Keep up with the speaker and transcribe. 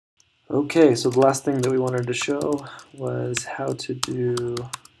Okay, so the last thing that we wanted to show was how to do,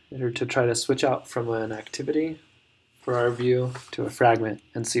 or to try to switch out from an activity for our view to a fragment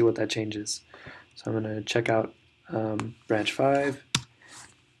and see what that changes. So I'm going to check out branch 5,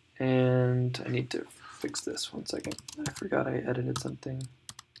 and I need to fix this 1 second. I forgot I edited something.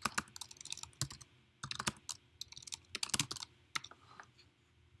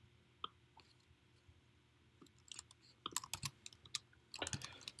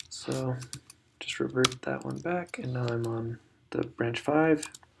 So just revert that one back, and now I'm on the branch 5,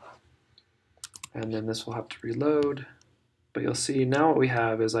 and then this will have to reload. But you'll see now what we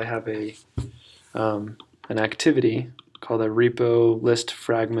have is I have an activity called a repo list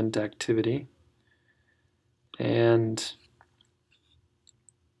fragment activity, and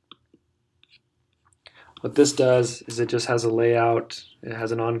what this does is it just has a layout. It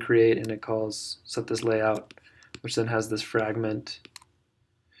has an onCreate, and it calls set this layout, which then has this fragment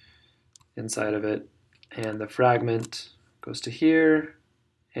inside of it, and the fragment goes to here,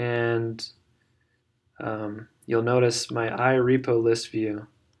 and you'll notice my iRepo list view.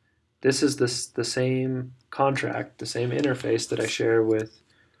 This is the same contract, the same interface that I share with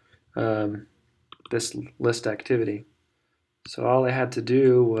this list activity. So all I had to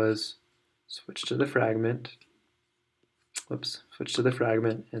do was switch to the fragment, switch to the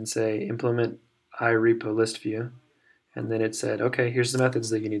fragment and say implement iRepo list view. And then it said, okay, here's the methods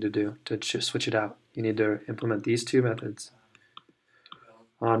that you need to do to switch it out. You need to implement these two methods: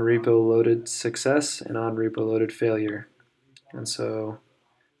 on repo loaded success and on repo loaded failure. And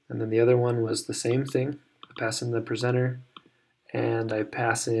then the other one was the same thing. I pass in the presenter, and I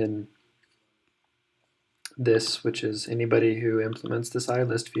pass in this, which is anybody who implements this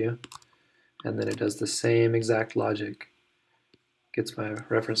iList view, and then it does the same exact logic. Gets my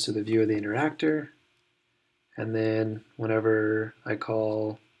reference to the view of the interactor, and then whenever I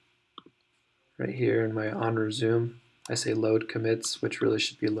call right here in my onResume, I say load commits, which really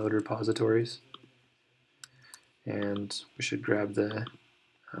should be load repositories. And we should grab the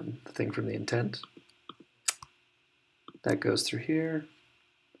thing from the intent. That goes through here,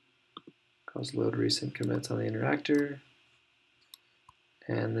 calls load recent commits on the interactor,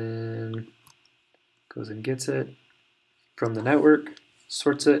 and then goes and gets it from the network,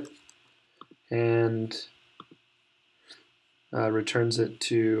 sorts it, and returns it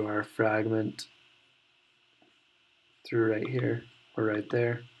to our fragment through right here or right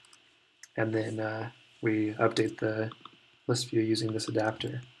there. And then we update the list view using this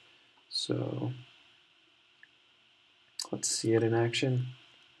adapter. So let's see it in action.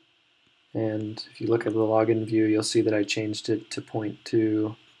 And if you look at the login view, you'll see that I changed it to point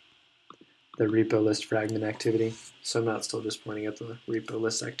to the repo list fragment activity. So I'm not still just pointing at the repo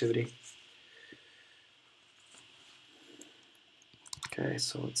list activity. Okay,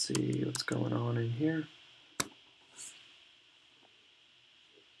 so let's see what's going on in here.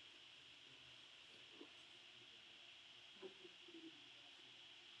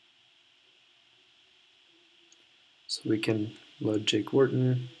 So we can load Jake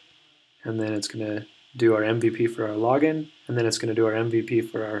Wharton, and then it's going to do our MVP for our login, and then it's going to do our MVP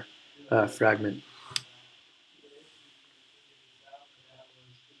for our fragment.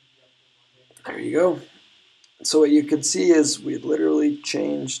 There you go. So what you can see is we literally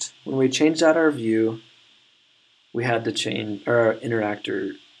changed, when we changed out our view, we had to change, our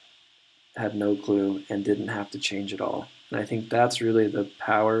interactor had no clue and didn't have to change at all. And I think that's really the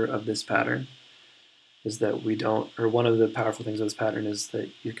power of this pattern, is that we don't, or one of the powerful things of this pattern is that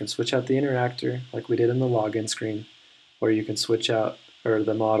you can switch out the interactor like we did in the login screen, or you can switch out, or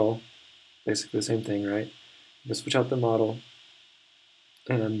the model, basically the same thing, right? You can switch out the model,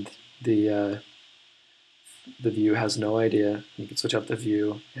 and the view has no idea. You can switch out the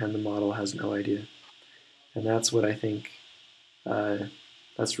view, and the model has no idea. And that's what I think,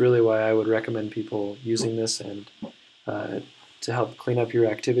 that's really why I would recommend people using this, and to help clean up your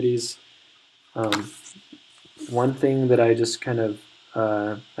activities. One thing that I just kind of,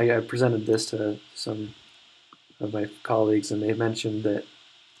 I presented this to some of my colleagues, and they mentioned that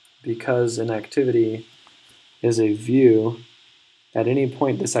because an activity is a view, at any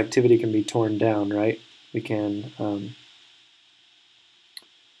point this activity can be torn down, right? We can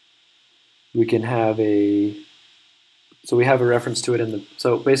have so we have a reference to it in the,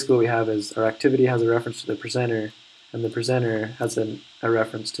 so basically what we have is our activity has a reference to the presenter, and the presenter has a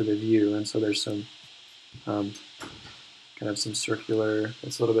reference to the view, and so there's some kind of some circular,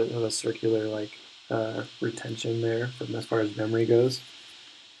 it's a little bit of a circular like retention there from as far as memory goes.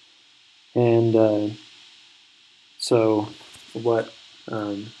 And so what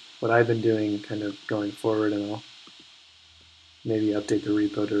I've been doing kind of going forward, and maybe update the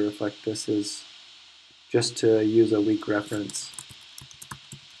repo to reflect this is just to use a weak reference.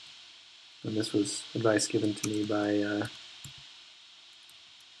 And this was advice given to me by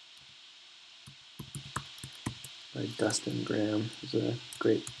Dustin Graham, who's a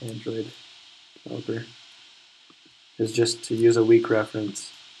great Android developer, is just to use a weak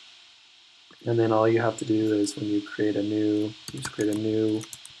reference. And then all you have to do is when you create a new, just create a new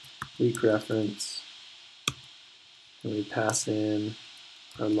weak reference, and we pass in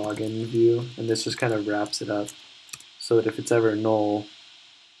our login view, and this just kind of wraps it up so that if it's ever null,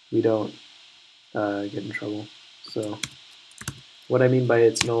 we don't get in trouble. So what I mean by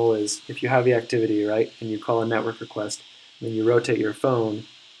it's null is if you have the activity, right, and you call a network request, and then you rotate your phone,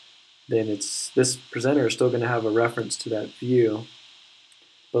 then this presenter is still going to have a reference to that view.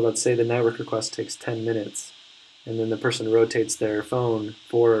 But let's say the network request takes 10 minutes, and then the person rotates their phone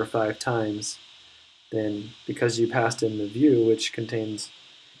 4 or 5 times, then because you passed in the view, which contains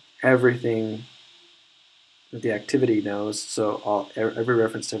everything that the activity knows, so every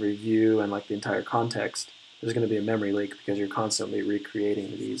reference to every view and like the entire context, there's going to be a memory leak because you're constantly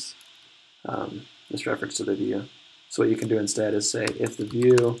recreating these this reference to the view. So what you can do instead is say if the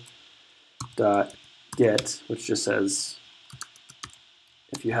view dot get, which just says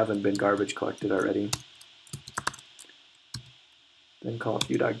if you haven't been garbage collected already, then call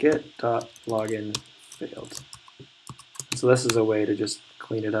view.get.login failed. So this is a way to just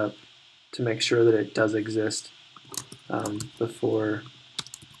clean it up to make sure that it does exist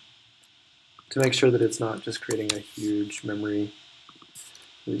to make sure that it's not just creating a huge memory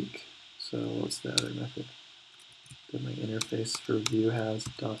leak. So what's the other method that my interface for view has?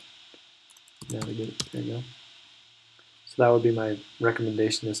 Dot navigate. There you go. So that would be my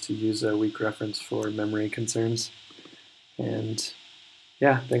recommendation, is to use a weak reference for memory concerns. And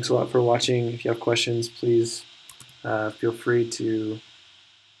yeah, thanks a lot for watching. If you have questions, please feel free to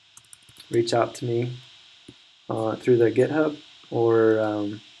reach out to me through the GitHub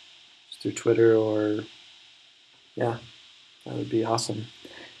or just through Twitter, or yeah, that would be awesome.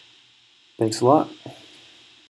 Thanks a lot.